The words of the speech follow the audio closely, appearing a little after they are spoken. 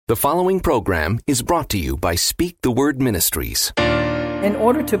The following program is brought to you by Speak the Word Ministries. In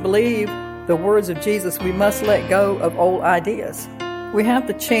order to believe the words of Jesus, we must let go of old ideas. We have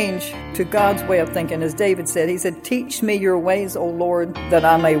to change to God's way of thinking. As David said, he said, "Teach me your ways, O Lord, that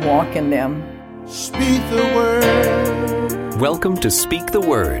I may walk in them." Speak the word. Welcome to Speak the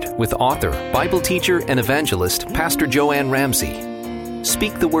Word with author, Bible teacher, and evangelist, Pastor Jo Anne Ramsay.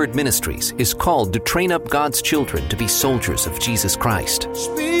 Speak the Word Ministries is called to train up God's children to be soldiers of Jesus Christ.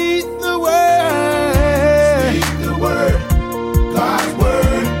 Speak the word. Speak the word. God's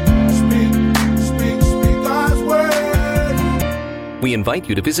word. Speak God's word. We invite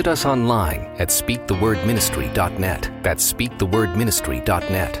you to visit us online at speakthewordministry.net. That's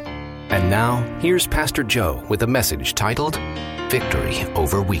speakthewordministry.net. And now, here's Pastor Jo with a message titled, Victory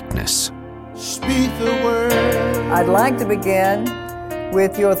Over Weakness. Speak the word. I'd like to begin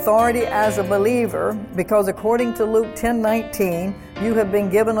with your authority as a believer, because according to Luke 10:19, you have been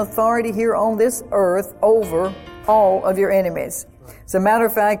given authority here on this earth over all of your enemies. As a matter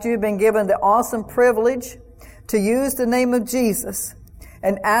of fact, you've been given the awesome privilege to use the name of Jesus.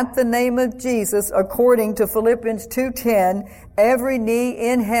 And at the name of Jesus, according to Philippians 2:10, every knee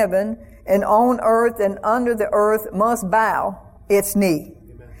in heaven and on earth and under the earth must bow its knee.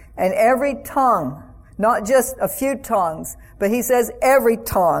 Amen. And every tongue, not just a few tongues, but he says every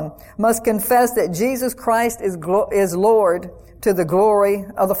tongue must confess that Jesus Christ is Lord to the glory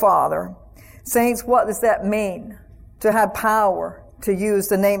of the Father. Saints, what does that mean? To have power to use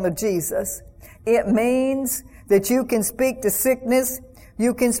the name of Jesus. It means that you can speak to sickness,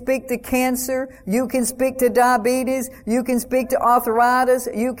 you can speak to cancer, you can speak to diabetes, you can speak to arthritis,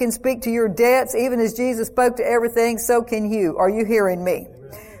 you can speak to your debts. Even as Jesus spoke to everything, so can you. Are you hearing me?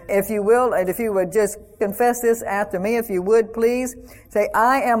 If you will, and if you would just confess this after me, if you would, please. Say,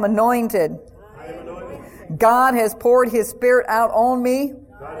 I am anointed. I am anointed. God has poured His Spirit out on me.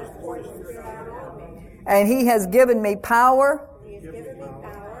 God has poured His Spirit out on me. And He has given me power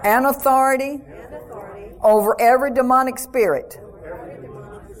and authority over every demonic spirit.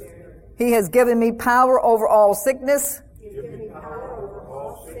 He has given me power over all sickness.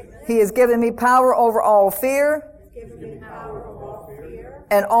 He has given me power over all fear.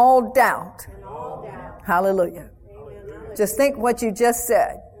 And all doubt. Hallelujah. Just think what you just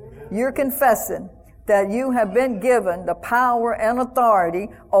said. You're confessing that you have been given the power and authority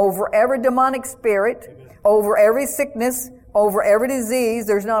over every demonic spirit, over every sickness, over every disease.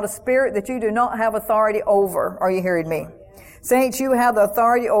 There's not a spirit that you do not have authority over. Are you hearing me? Saints, you have the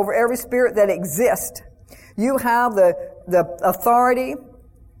authority over every spirit that exists. You have the authority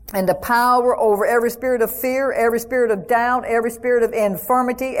and the power over every spirit of fear, every spirit of doubt, every spirit of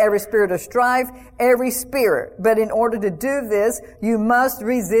infirmity, every spirit of strife, every spirit. But in order to do this, you must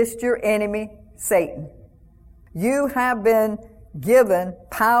resist your enemy, Satan. You have been given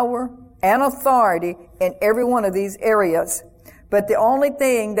power and authority in every one of these areas. But the only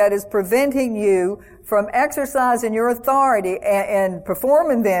thing that is preventing you from exercising your authority and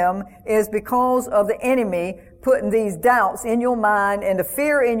performing them is because of the enemy putting these doubts in your mind and the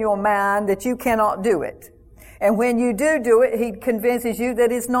fear in your mind that you cannot do it. And when you do it, he convinces you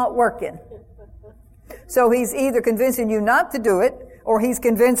that it's not working. So he's either convincing you not to do it, or he's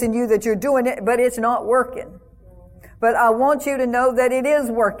convincing you that you're doing it, but it's not working. But I want you to know that it is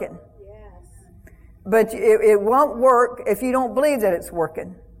working. But it won't work if you don't believe that it's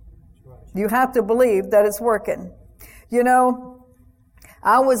working. You have to believe that it's working. You know,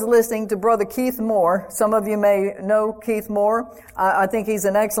 I was listening to Brother Keith Moore. Some of you may know Keith Moore. I think he's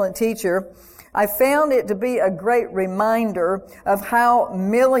an excellent teacher. I found it to be a great reminder of how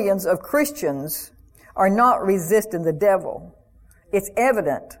millions of Christians are not resisting the devil. It's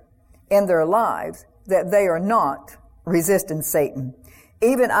evident in their lives that they are not resisting Satan.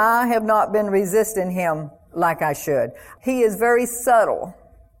 Even I have not been resisting him like I should. He is very subtle.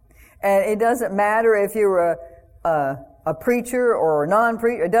 And it doesn't matter if you're a preacher or a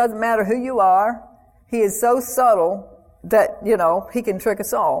non-preacher. It doesn't matter who you are. He is so subtle that, he can trick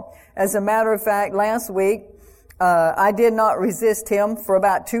us all. As a matter of fact, last week, I did not resist him for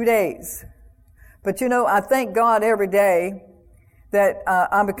about 2 days. But I thank God every day that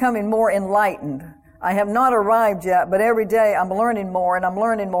I'm becoming more enlightened. I have not arrived yet, but every day I'm learning more and I'm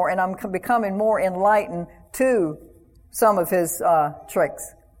learning more and I'm becoming more enlightened to some of his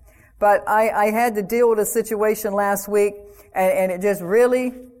tricks. But I had to deal with a situation last week and it just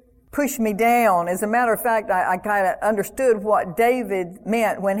really pushed me down. As a matter of fact, I kind of understood what David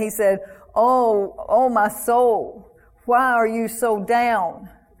meant when he said, Oh, my soul, why are you so down?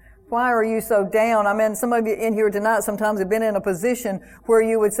 Why are you so down? I mean, some of you in here tonight sometimes have been in a position where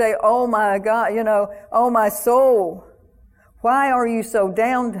you would say, oh my God, oh my soul, Why are you so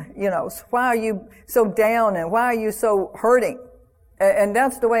down? Why are you so down and why are you so hurting? And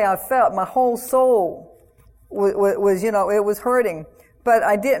that's the way I felt. My whole soul was it was hurting. But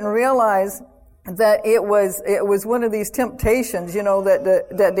I didn't realize that it was one of these temptations,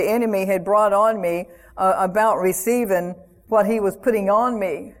 that the enemy had brought on me about receiving what he was putting on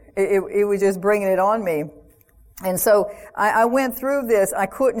me. It was just bringing it on me. And so I went through this. I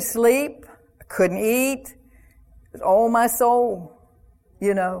couldn't sleep. I couldn't eat. All my soul,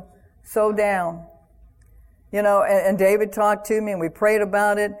 so down. And David talked to me and we prayed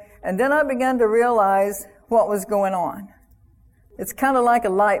about it. And then I began to realize what was going on. It's kind of like a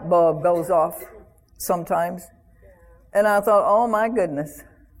light bulb goes off sometimes. And I thought, oh my goodness.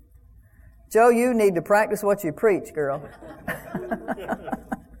 Joe, you need to practice what you preach, girl.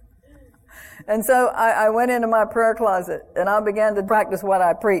 And so I went into my prayer closet and I began to practice what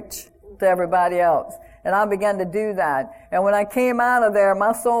I preach to everybody else. And I began to do that. And when I came out of there,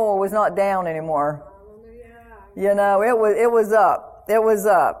 my soul was not down anymore. It was up. It was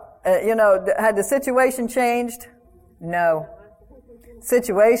up. Had the situation changed? No.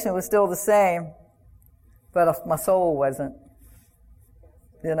 Situation was still the same, but my soul wasn't.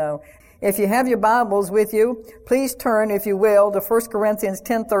 If you have your Bibles with you, please turn, if you will, to 1 Corinthians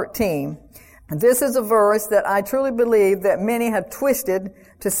 10:13. And this is a verse that I truly believe that many have twisted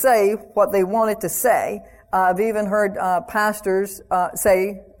to say what they wanted to say. I've even heard pastors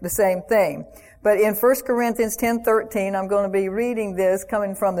say the same thing. But in 1 Corinthians 10:13, I'm going to be reading this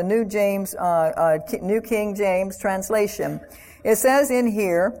coming from the New King James translation. It says in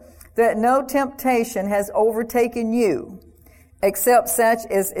here that no temptation has overtaken you except such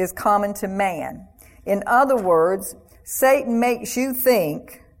as is common to man. In other words, Satan makes you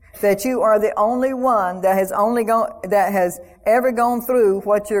think that you are the only one that has ever gone through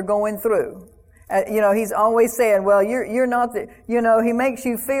what you're going through. He's always saying, well, you're not he makes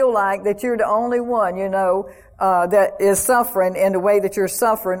you feel like that you're the only one, that is suffering in the way that you're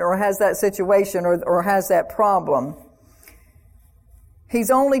suffering or has that situation or has that problem.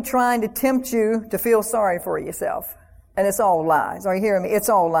 He's only trying to tempt you to feel sorry for yourself. And it's all lies. Are you hearing me? It's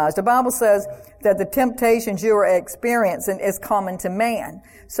all lies. The Bible says that the temptations you are experiencing is common to man.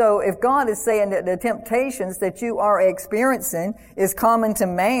 So if God is saying that the temptations that you are experiencing is common to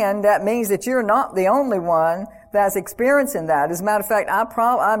man, that means that you're not the only one that's experiencing that. As a matter of fact,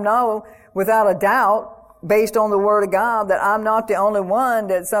 I know without a doubt, based on the Word of God, that I'm not the only one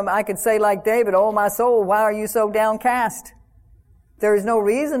that I could say like David, oh my soul, why are you so downcast? There is no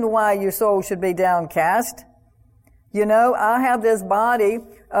reason why your soul should be downcast. I have this body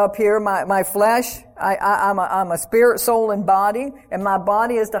up here, my flesh. I'm a spirit, soul, and body, and my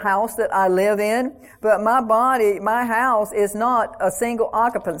body is the house that I live in. But my house is not a single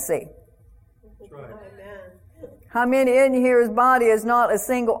occupancy. That's right. How many in here's body is not a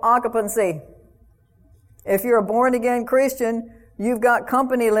single occupancy? If you're a born again Christian, you've got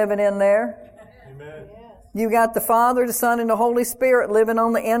company living in there. Amen. You got the Father, the Son, and the Holy Spirit living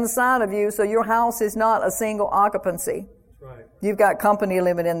on the inside of you, so your house is not a single occupancy. Right. You've got company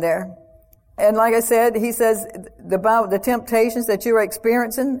living in there. And like I said, he says the temptations that you're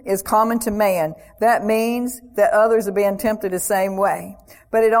experiencing is common to man. That means that others are being tempted the same way.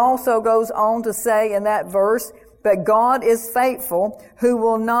 But it also goes on to say in that verse, but God is faithful, who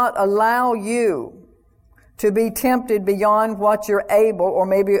will not allow you to be tempted beyond what you're able, or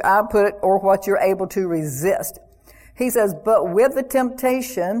maybe I put it, or what you're able to resist. He says, but with the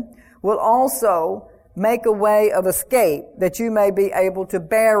temptation will also make a way of escape that you may be able to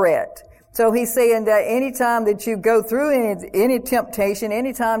bear it. So he's saying that anytime that you go through any temptation,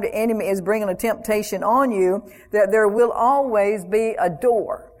 anytime the enemy is bringing a temptation on you, that there will always be a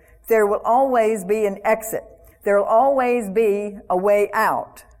door. There will always be an exit. There will always be a way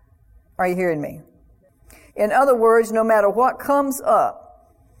out. Are you hearing me? In other words, no matter what comes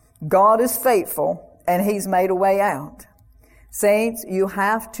up, God is faithful and He's made a way out. Saints, you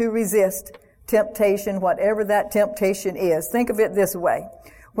have to resist temptation, whatever that temptation is. Think of it this way.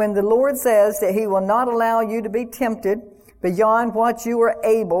 When the Lord says that He will not allow you to be tempted beyond what you are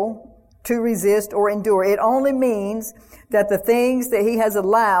able to resist or endure, it only means that the things that He has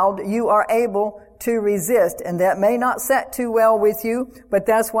allowed you are able to resist. And that may not set too well with you, but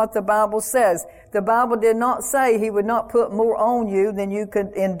that's what the Bible says. The Bible did not say He would not put more on you than you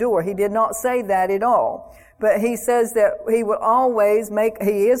could endure. He did not say that at all. But He says that He will always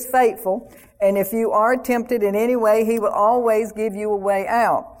He is faithful. And if you are tempted in any way, He will always give you a way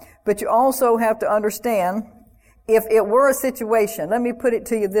out. But you also have to understand, If it were a situation, let me put it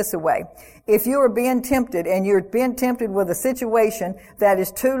to you this way. If you are being tempted and you're being tempted with a situation that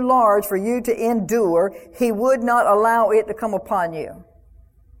is too large for you to endure, He would not allow it to come upon you.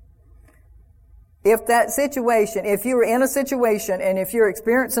 If that situation, if you were in a situation and if you're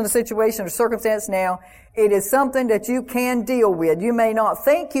experiencing a situation or circumstance now, it is something that you can deal with. You may not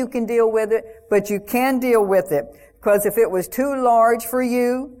think you can deal with it, but you can deal with it. Because if it was too large for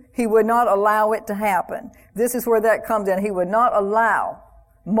you, He would not allow it to happen. This is where that comes in. He would not allow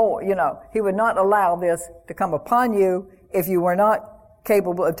more, He would not allow this to come upon you if you were not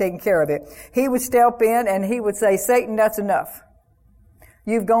capable of taking care of it. He would step in and He would say, Satan, that's enough.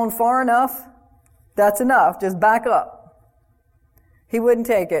 You've gone far enough. That's enough. Just back up. He wouldn't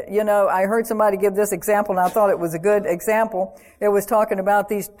take it. I heard somebody give this example, and I thought it was a good example. It was talking about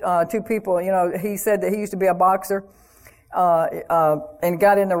these two people. He said that he used to be a boxer and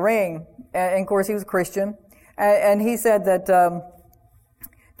got in the ring. And of course, he was a Christian. And he said that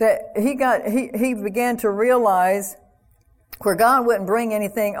he began to realize where God wouldn't bring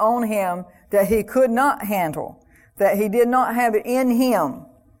anything on him that he could not handle, that he did not have it in him.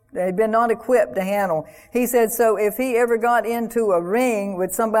 They'd been not equipped to handle. He said, so if he ever got into a ring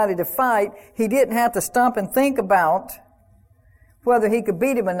with somebody to fight, he didn't have to stop and think about whether he could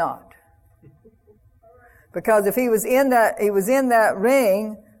beat him or not. Because if he was in that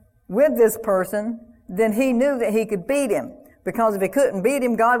ring with this person, then he knew that he could beat him. Because if he couldn't beat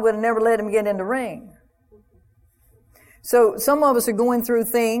him, God would have never let him get in the ring. So some of us are going through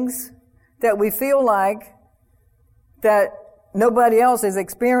things that we feel like that nobody else has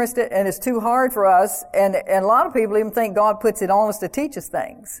experienced it, and it's too hard for us. And a lot of people even think God puts it on us to teach us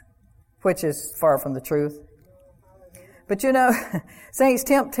things, which is far from the truth. But saints,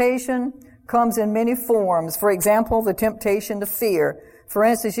 temptation comes in many forms. For example, the temptation to fear. For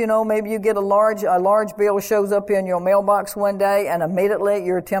instance, maybe you get a large bill shows up in your mailbox one day, and immediately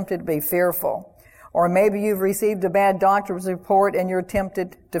you're tempted to be fearful. Or maybe you've received a bad doctor's report and you're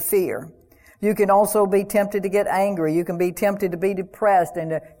tempted to fear. You can also be tempted to get angry. You can be tempted to be depressed,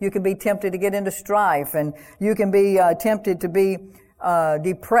 and you can be tempted to get into strife, and you can be tempted to be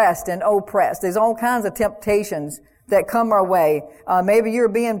depressed and oppressed. There's all kinds of temptations that come our way. Maybe you're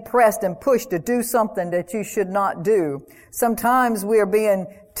being pressed and pushed to do something that you should not do. Sometimes we are being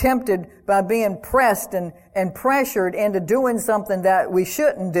tempted by being pressed and pressured into doing something that we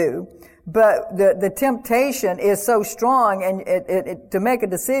shouldn't do. But the temptation is so strong, and to make a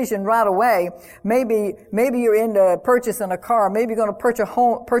decision right away. Maybe you're into purchasing a car. Maybe you're going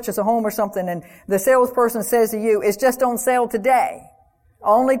to purchase a home or something, and the salesperson says to you, "It's just on sale today,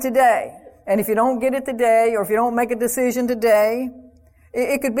 only today." And if you don't get it today, or if you don't make a decision today,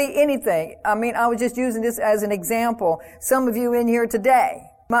 it could be anything. I mean, I was just using this as an example. Some of you in here today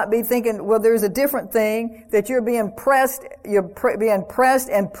might be thinking, well, there's a different thing that you're being pressed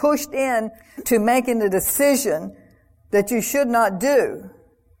and pushed in to making the decision that you should not do.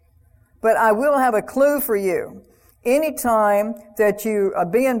 But I will have a clue for you. Anytime that you are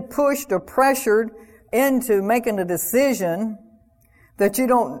being pushed or pressured into making a decision that you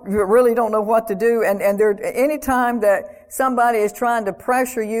really don't know what to do, and anytime that somebody is trying to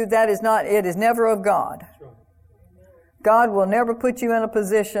pressure you, it is never of God. God will never put you in a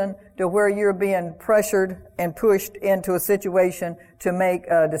position to where you're being pressured and pushed into a situation to make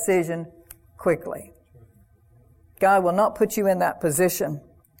a decision quickly. God will not put you in that position.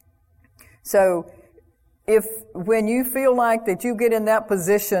 So, when you feel like that you get in that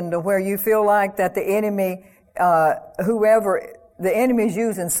position to where you feel like that the enemy, the enemy is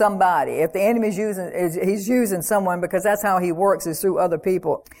using somebody. If the enemy he's using someone, because that's how he works, is through other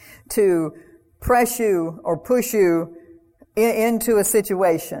people, to press you or push you into a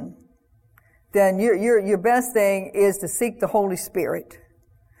situation, then your best thing is to seek the Holy Spirit.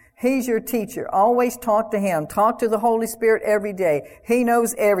 He's your teacher. Always talk to Him. Talk to the Holy Spirit every day. He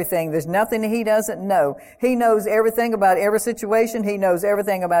knows everything. There's nothing that He doesn't know. He knows everything about every situation. He knows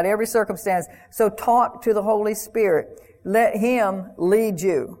everything about every circumstance. So talk to the Holy Spirit. Let Him lead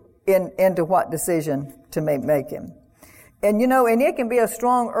you into what decision to make Him. And and it can be a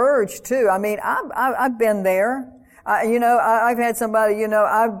strong urge too. I mean, I've been there. I've had somebody,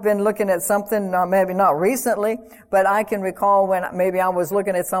 I've been looking at something, maybe not recently, but I can recall when maybe I was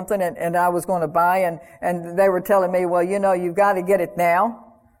looking at something and I was going to buy, and they were telling me, well, you've got to get it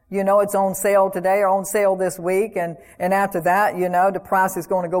now. It's on sale today or on sale this week, and after that, the price is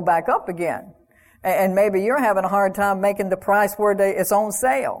going to go back up again. And maybe you're having a hard time making the price where it's on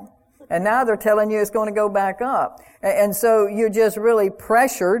sale. And now they're telling you it's going to go back up. And so you're just really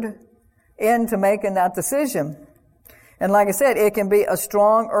pressured into making that decision. And like I said, it can be a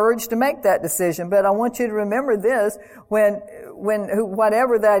strong urge to make that decision. But I want you to remember this,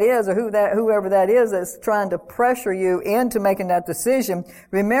 whatever that is, or whoever that is that's trying to pressure you into making that decision,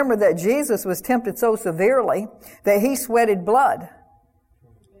 remember that Jesus was tempted so severely that he sweated blood.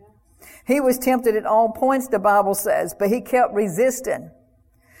 He was tempted at all points, the Bible says, but he kept resisting.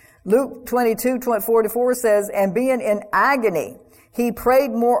 Luke 22:44 says, and being in agony, he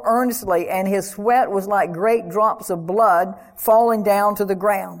prayed more earnestly, and his sweat was like great drops of blood falling down to the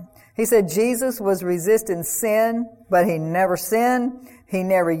ground. He said Jesus was resisting sin, but he never sinned. He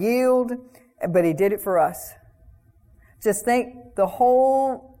never yielded, but he did it for us. Just think the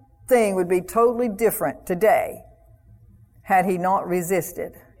whole thing would be totally different today had he not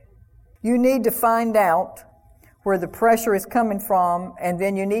resisted. You need to find out where the pressure is coming from, and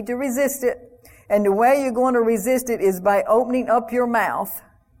then you need to resist it. And the way you're going to resist it is by opening up your mouth.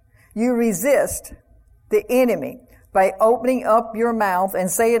 You resist the enemy by opening up your mouth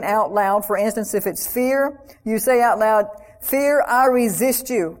and saying out loud. For instance, if it's fear, you say out loud, fear, I resist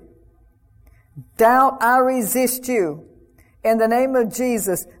you. Doubt, I resist you. In the name of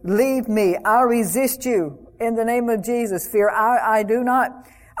Jesus, leave me. I resist you. In the name of Jesus, fear,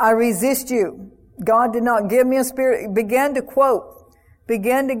 I resist you. God did not give me a spirit. Begin to quote.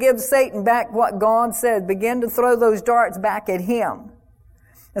 Begin to give Satan back what God said. Begin to throw those darts back at him.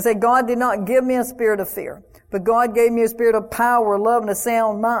 And say, God did not give me a spirit of fear, but God gave me a spirit of power, love, and a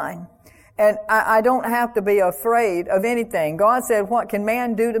sound mind. And I don't have to be afraid of anything. God said, what can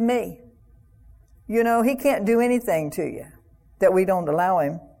man do to me? You know, he can't do anything to you that we don't allow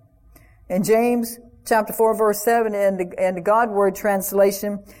him. In James chapter 4, verse 7, in the God Word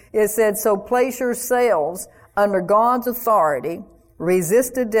translation, it said, so place yourselves under God's authority,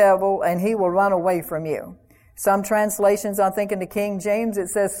 resist the devil, and he will run away from you. Some translations, I think in the King James, it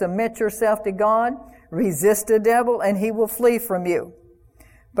says, submit yourself to God, resist the devil, and he will flee from you.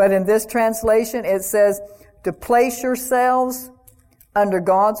 But in this translation, it says to place yourselves under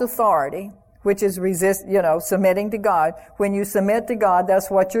God's authority, which is submitting to God. When you submit to God, that's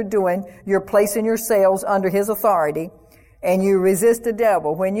what you're doing. You're placing yourselves under his authority, and you resist the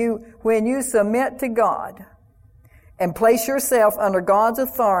devil. When you submit to God and place yourself under God's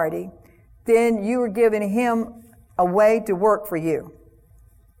authority, then you are giving him a way to work for you.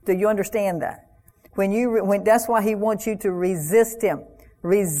 Do you understand that? That's why he wants you to resist him.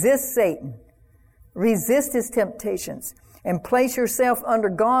 Resist Satan. Resist his temptations. And place yourself under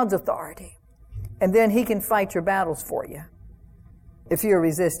God's authority. And then he can fight your battles for you if you're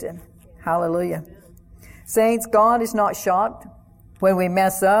resisting. Hallelujah. Saints, God is not shocked when we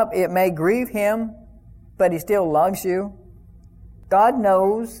mess up. It may grieve him, but he still loves you. God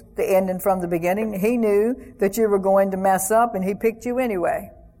knows the ending from the beginning. He knew that you were going to mess up, and he picked you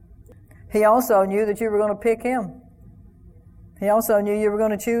anyway. He also knew that you were going to pick him. He also knew you were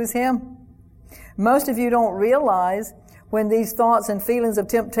going to choose him. Most of you don't realize when these thoughts and feelings of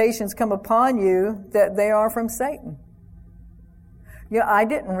temptations come upon you that they are from Satan. I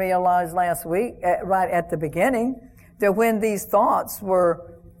didn't realize last week, right at the beginning, that when these thoughts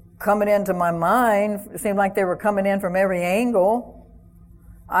were coming into my mind, it seemed like they were coming in from every angle.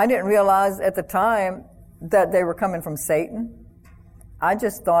 I didn't realize at the time that they were coming from Satan. I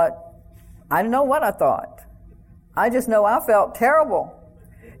just thought, I didn't know what I thought. I just know I felt terrible.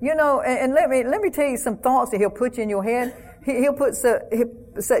 And let me tell you some thoughts that he'll put you in your head. He'll put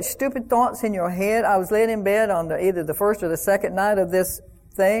such stupid thoughts in your head. I was laying in bed on either the first or the second night of this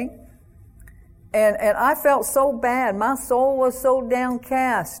thing. And I felt so bad. My soul was so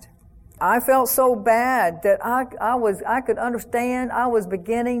downcast. I felt so bad that I could understand. I was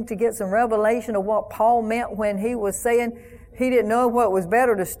beginning to get some revelation of what Paul meant when he was saying he didn't know what was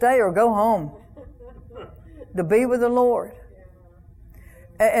better, to stay or go home, to be with the Lord.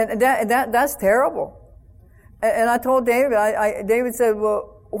 And that's terrible. And I told David, David said,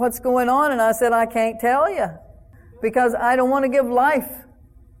 well, what's going on? And I said, I can't tell you because I don't want to give life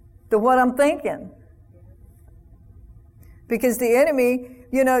to what I'm thinking. Because the enemy,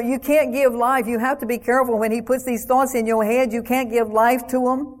 you can't give life. You have to be careful when he puts these thoughts in your head. You can't give life to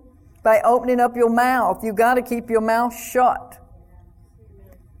them by opening up your mouth. You got to keep your mouth shut.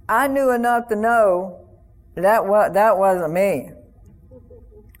 I knew enough to know that wasn't me.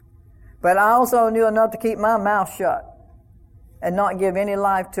 But I also knew enough to keep my mouth shut and not give any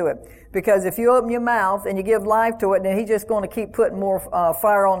life to it. Because if you open your mouth and you give life to it, then he's just going to keep putting more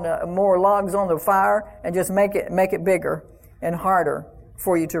more logs on the fire and just make it bigger and harder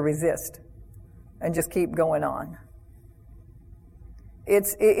for you to resist, and just keep going on.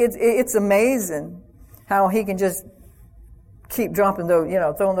 It's amazing how he can just keep dropping those,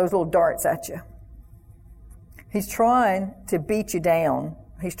 throwing those little darts at you. He's trying to beat you down.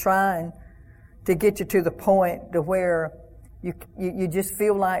 He's trying to get you to the point to where you just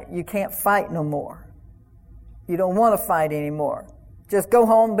feel like you can't fight no more. You don't want to fight anymore. Just go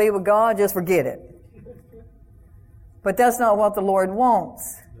home, be with God, just forget it. But that's not what the Lord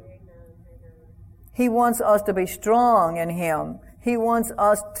wants. He wants us to be strong in Him. He wants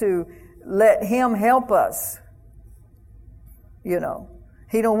us to let Him help us. You know,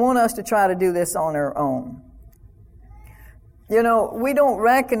 He don't want us to try to do this on our own. You know, we don't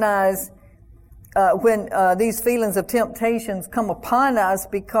recognize when these feelings of temptations come upon us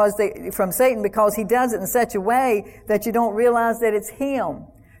from Satan, because he does it in such a way that you don't realize that it's him.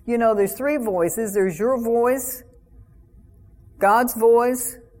 You know, there's three voices. There's your voice, God's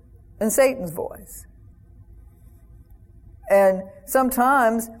voice, and Satan's voice. And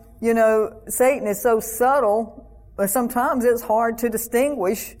sometimes, you know, Satan is so subtle, but sometimes it's hard to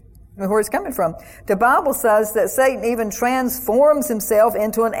distinguish where it's coming from. The Bible says that Satan even transforms himself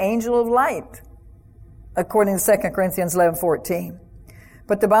into an angel of light, according to 2 Corinthians 11:14.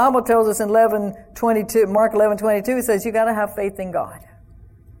 But the Bible tells us in Mark 11:22, it says you got to have faith in God.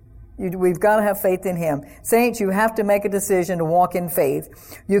 We've got to have faith in Him. Saints, you have to make a decision to walk in faith.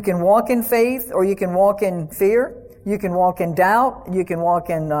 You can walk in faith, or you can walk in fear. You can walk in doubt. You can walk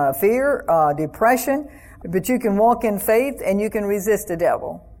in fear, depression. But you can walk in faith, and you can resist the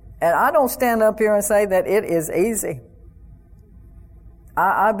devil. And I don't stand up here and say that it is easy.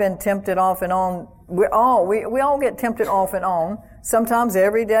 I've been tempted off and on. We all get tempted off and on. Sometimes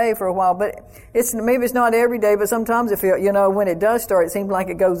every day for a while, but maybe it's not every day, but sometimes when it does start, it seems like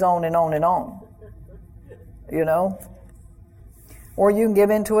it goes on and on and on. You know? Or you can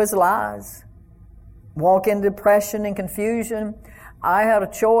give in to his lies. Walk in depression and confusion. I had a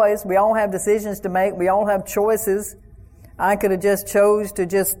choice. We all have decisions to make. We all have choices. I could have just chose to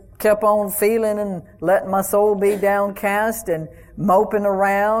just kept on feeling and letting my soul be downcast and moping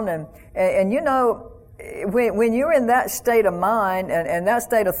around. And you know, when you're in that state of mind and that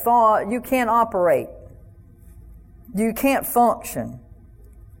state of thought, you can't operate. You can't function.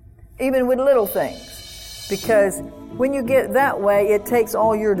 Even with little things. Because when you get that way, it takes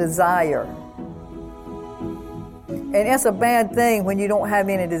all your desire. And it's a bad thing when you don't have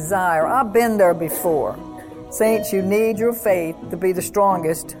any desire. I've been there before. Saints, you need your faith to be the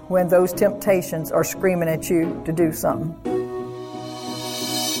strongest when those temptations are screaming at you to do something.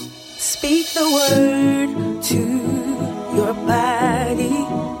 Speak the word to your body.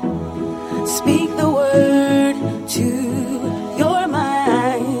 Speak the word to your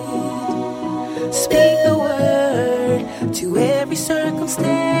mind. Speak the word to every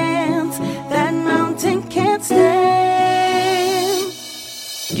circumstance that mountain can't stand.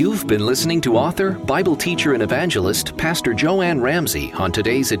 You've been listening to author, Bible teacher, and evangelist, Pastor Jo Anne Ramsay on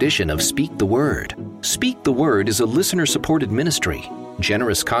today's edition of Speak the Word. Speak the Word is a listener-supported ministry.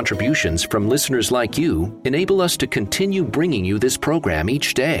 Generous contributions from listeners like you enable us to continue bringing you this program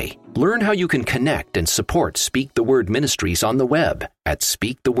each day. Learn how you can connect and support Speak the Word Ministries on the web at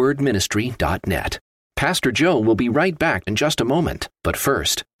speakthewordministry.net. Pastor Jo will be right back in just a moment. But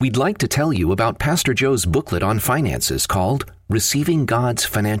first, we'd like to tell you about Pastor Jo's booklet on finances called Receiving God's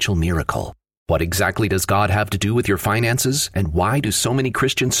Financial Miracle. What exactly does God have to do with your finances, and why do so many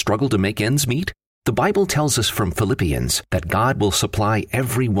Christians struggle to make ends meet? The Bible tells us from Philippians that God will supply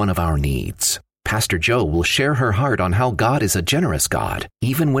every one of our needs. Pastor Jo will share her heart on how God is a generous God,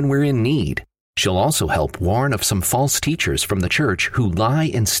 even when we're in need. She'll also help warn of some false teachers from the church who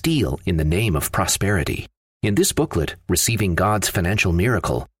lie and steal in the name of prosperity. In this booklet, Receiving God's Financial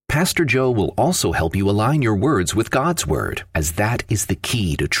Miracle, Pastor Jo will also help you align your words with God's Word, as that is the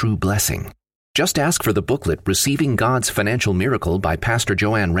key to true blessing. Just ask for the booklet Receiving God's Financial Miracle by Pastor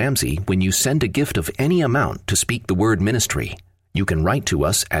Jo Anne Ramsay when you send a gift of any amount to Speak the Word Ministry. You can write to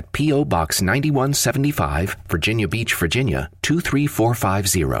us at P.O. Box 9175, Virginia Beach, Virginia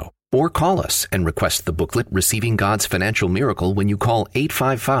 23450. Or call us and request the booklet Receiving God's Financial Miracle when you call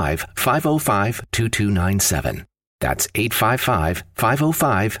 855-505-2297. That's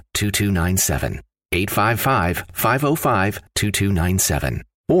 855-505-2297. 855-505-2297.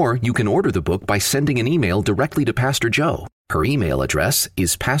 Or you can order the book by sending an email directly to Pastor Jo. Her email address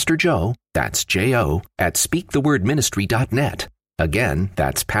is pastorjo, that's J-O, at speakthewordministry.net. Again,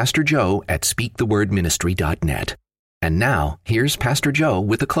 that's pastorjo at speakthewordministry.net. And now, here's Pastor Jo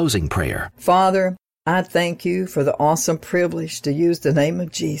with a closing prayer. Father, I thank you for the awesome privilege to use the name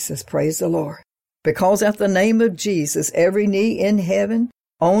of Jesus. Praise the Lord. Because at the name of Jesus, every knee in heaven,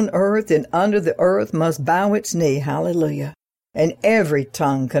 on earth, and under the earth must bow its knee. Hallelujah. And every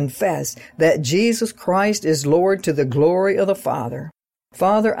tongue confess that Jesus Christ is Lord to the glory of the Father.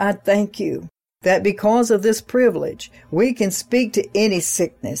 Father, I thank you that because of this privilege, we can speak to any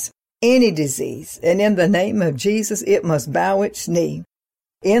sickness, any disease, and in the name of Jesus, it must bow its knee.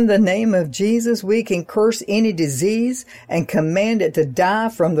 In the name of Jesus, we can curse any disease and command it to die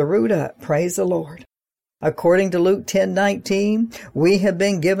from the root up. Praise the Lord. According to Luke 10:19, we have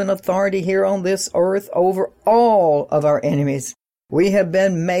been given authority here on this earth over all of our enemies. We have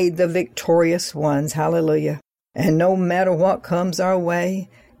been made the victorious ones. Hallelujah. And no matter what comes our way,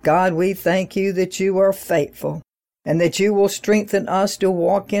 God, we thank you that you are faithful and that you will strengthen us to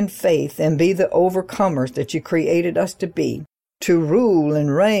walk in faith and be the overcomers that you created us to be, to rule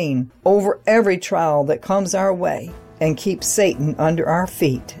and reign over every trial that comes our way and keep Satan under our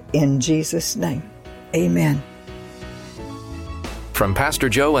feet. In Jesus' name, amen. From Pastor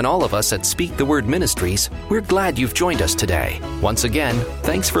Jo and all of us at Speak the Word Ministries, we're glad you've joined us today. Once again,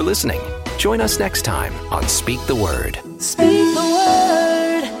 thanks for listening. Join us next time on Speak the Word. Speak the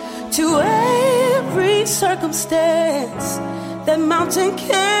word to every circumstance. That mountain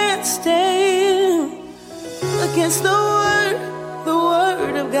can't stand against the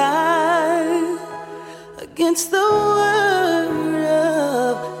word of God, against the word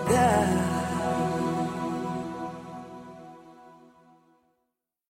of